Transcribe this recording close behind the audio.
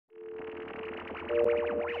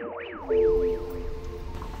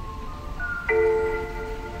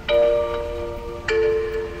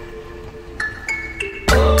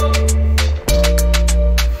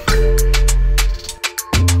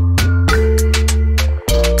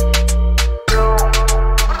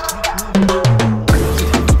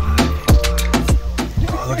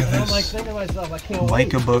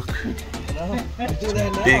Mica book.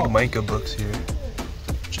 Big mica books here.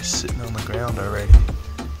 Just sitting on the ground already.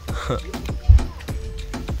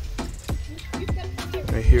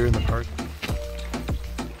 Right here in the park.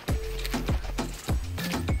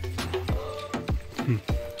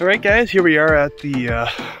 Alright guys, here we are at the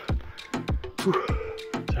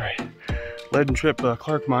Lead and Tripp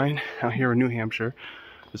Clark mine out here in New Hampshire.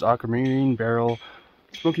 There's aquamarine, beryl,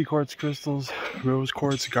 smoky quartz crystals, rose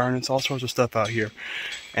quartz, garnets, all sorts of stuff out here.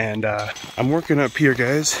 And I'm working up here,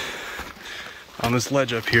 guys, on this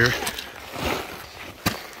ledge up here.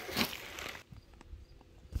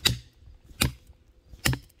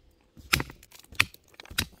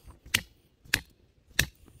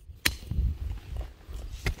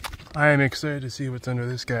 I am excited to see what's under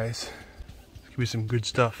this, guys. This could be some good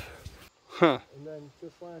stuff. Huh. And then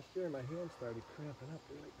just last year, my hand started cramping up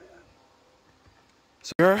really bad.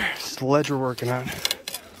 So here's the ledge we're working on.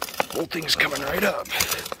 Whole thing's coming right up.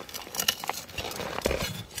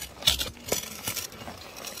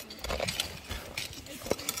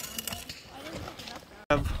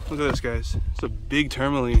 Look at this, guys. It's a big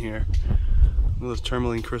tourmaline here. Look at this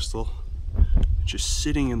tourmaline crystal. Just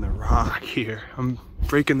sitting in the rock here. I'm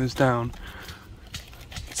breaking this down.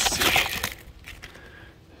 Let's see.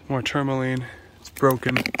 More tourmaline. It's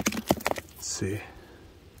broken. Let's see.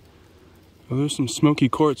 Well, there's some smoky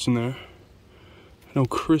quartz in there. No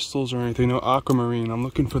crystals or anything, no aquamarine. I'm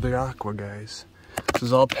looking for the aqua, guys. This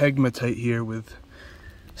is all pegmatite here with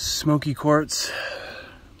smoky quartz,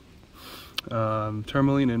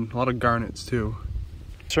 tourmaline, and a lot of garnets too.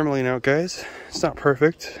 Tourmaline out, guys. It's not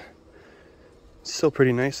perfect. It's still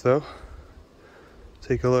pretty nice though.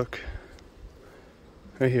 Take a look.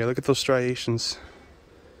 Right here, look at those striations.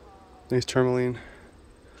 Nice tourmaline.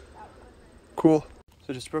 Cool.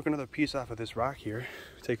 So just broke another piece off of this rock here.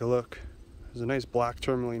 Take a look. There's a nice black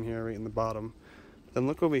tourmaline here right in the bottom. Then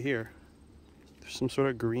look over here. There's some sort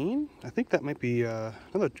of green. I think that might be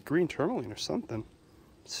another green tourmaline or something.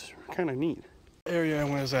 It's kind of neat. The area I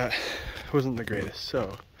was at wasn't the greatest,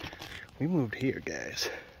 so we moved here, guys.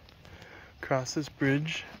 Across this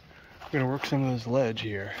bridge. We're gonna work some of this ledge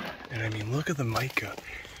here. And I mean, look at the mica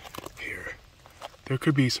here. There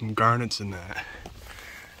could be some garnets in that.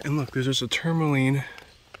 And look, there's just a tourmaline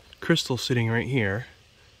crystal sitting right here.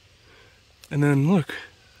 And then look,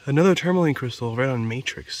 another tourmaline crystal right on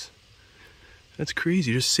matrix. That's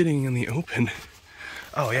crazy, just sitting in the open.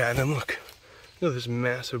 Oh yeah, and then look at this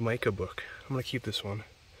massive mica book. I'm gonna keep this one.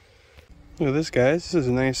 Look at this, guys. This is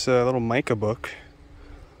a nice little mica book.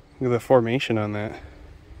 Look at the formation on that.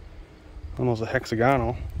 Almost a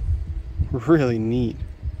hexagonal. Really neat.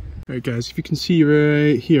 Alright guys, if you can see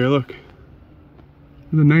right here, look.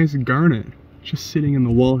 There's a nice garnet just sitting in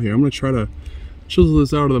the wall here. I'm gonna try to chisel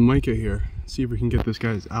this out of the mica here. See if we can get this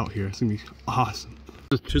guys out here. It's gonna be awesome.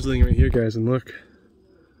 Just chiseling right here, guys, and look.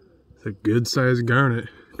 It's a good sized garnet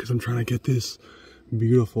because I'm trying to get this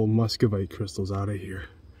beautiful muscovite crystals out of here.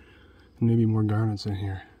 And maybe more garnets in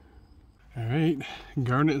here. Alright,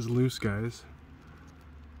 garnet is loose, guys.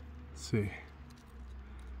 Let's see.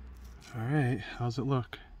 Alright, how's it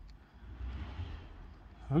look?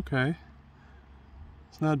 Okay.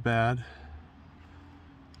 It's not bad.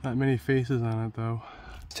 Not many faces on it though.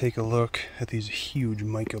 Take a look at these huge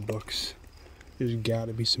mica books. There's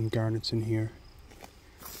gotta be some garnets in here.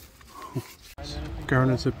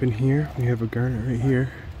 Garnets up in here. We have a garnet right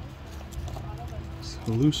here. It's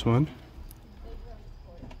a loose one.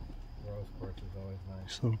 Rose quartz is always nice.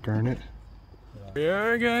 Nice little garnet.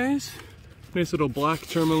 There, guys. Nice little black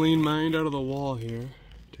tourmaline mined out of the wall here.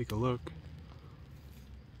 Take a look.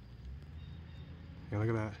 Yeah, look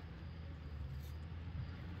at that.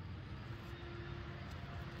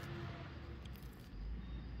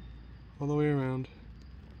 All the way around.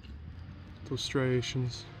 Those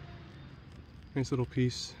striations. Nice little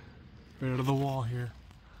piece right out of the wall here.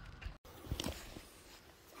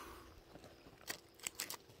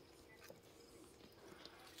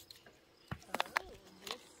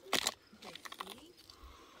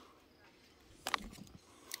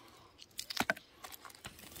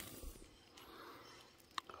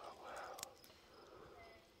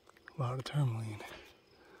 A lot of tourmaline.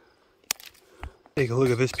 Take a look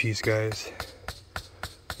at this piece, guys.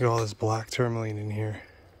 Look at all this black tourmaline in here.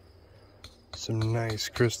 Some nice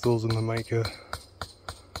crystals in the mica.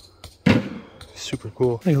 It's super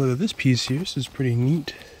cool. Take a look at this piece here. This is pretty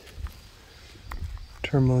neat.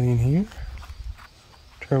 Tourmaline here.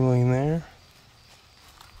 Tourmaline there.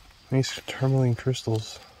 Nice tourmaline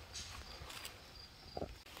crystals.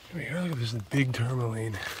 Look at this big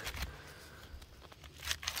tourmaline.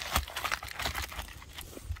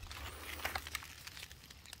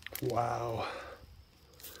 Wow.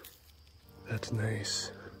 That's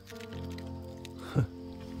nice.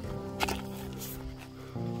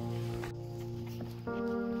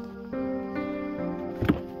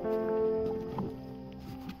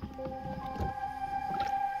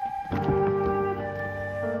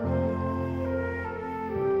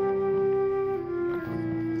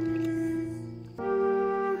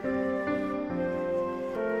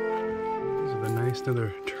 Nice,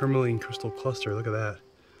 another tourmaline crystal cluster. Look at that.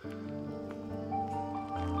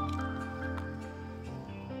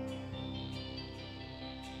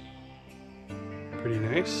 Pretty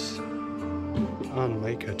nice. On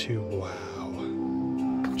mica too.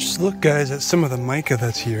 Wow. Just look, guys, at some of the mica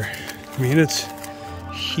that's here. I mean, it's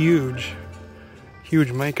huge.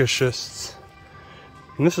 Huge mica schists.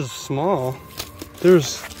 And this is small.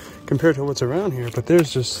 There's, compared to what's around here, but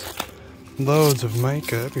there's just loads of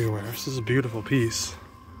mica everywhere. This is a beautiful piece.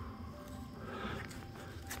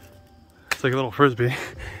 It's like a little frisbee.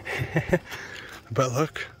 But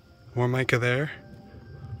look, more mica there.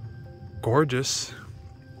 Gorgeous.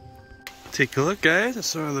 Take a look, guys, at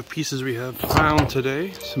some of the pieces we have found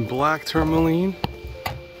today. Some black tourmaline.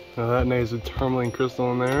 Now that nice tourmaline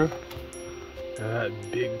crystal in there. That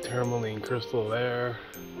big tourmaline crystal there.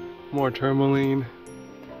 More tourmaline.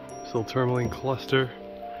 Still tourmaline cluster.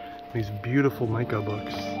 These beautiful mica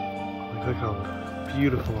books. Like, look how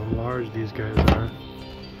beautiful and large these guys are.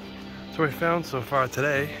 That's what I found so far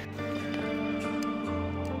today.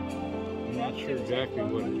 I'm not sure exactly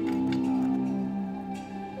what it is.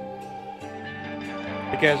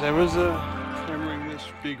 Hey guys, I was hammering this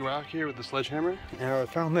big rock here with the sledgehammer, and I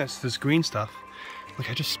found this green stuff. Look,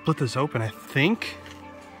 I just split this open. I think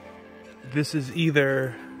this is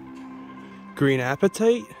either green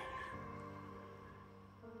apatite,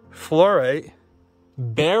 fluorite,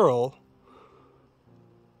 beryl,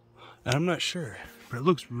 and I'm not sure, but it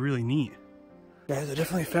looks really neat. Guys, I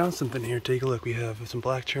definitely found something here. Take a look. We have some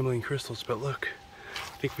black tourmaline crystals, but look,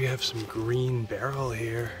 I think we have some green beryl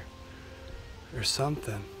here or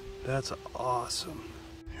something. That's awesome.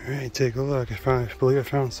 All right, take a look. I believe I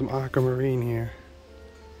found some aquamarine here.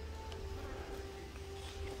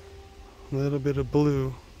 A little bit of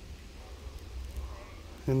blue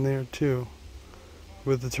in there too,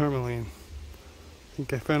 with the tourmaline. I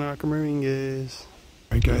think I found aquamarine, guys.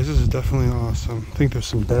 Alright guys, this is definitely awesome. I think there's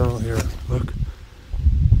some beryl here. Look.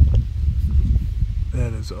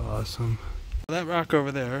 That is awesome. That rock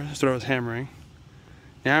over there is what I was hammering.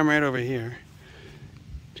 Now I'm right over here.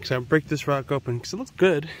 Because I break this rock open because it looks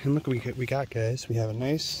good. And look what we got, guys. We have a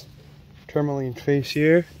nice tourmaline face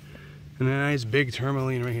here. And a nice big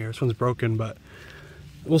tourmaline right here. This one's broken, but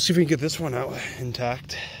we'll see if we can get this one out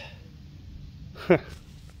intact.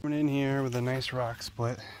 Coming in here with a nice rock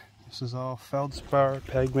split. This is all feldspar,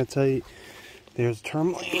 pegmatite. There's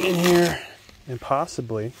tourmaline in here, and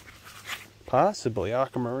possibly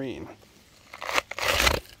aquamarine.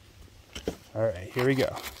 All right, here we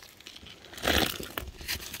go.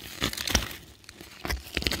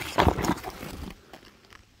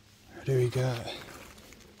 What do we got?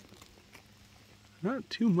 Not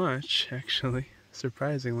too much, actually,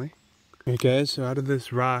 surprisingly. Okay guys, so out of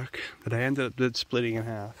this rock that I ended up splitting in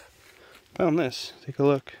half, found this. Take a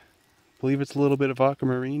look. I believe it's a little bit of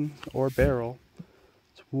aquamarine or beryl.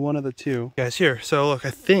 It's one of the two. Guys, here, so look,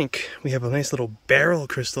 I think we have a nice little beryl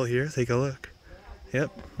crystal here. Take a look.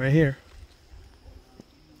 Yep, right here.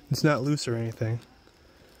 It's not loose or anything.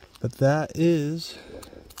 But that is,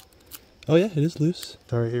 oh yeah, it is loose.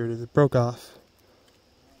 Sorry, here it is, it broke off.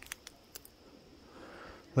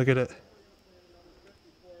 Look at it.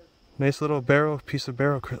 Nice little piece of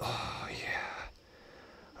beryl crystal. Oh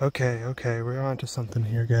yeah. Okay, we're on to something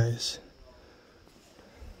here, guys.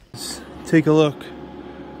 Let's take a look.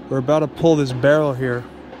 We're about to pull this beryl here.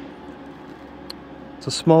 It's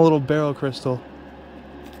a small little beryl crystal.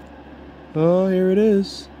 Oh, here it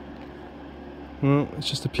is. Oh, it's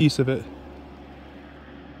just a piece of it.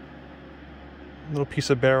 A little piece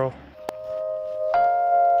of beryl.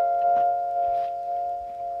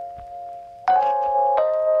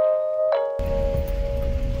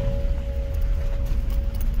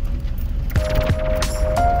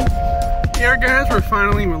 Yeah, guys,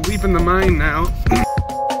 we're leaving the mine now.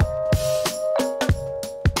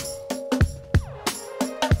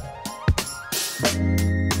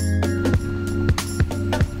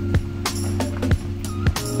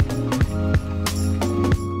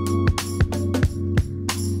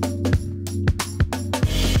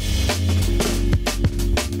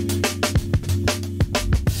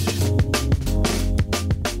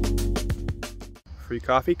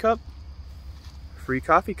 coffee cup. Free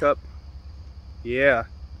coffee cup. Yeah.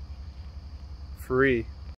 Free.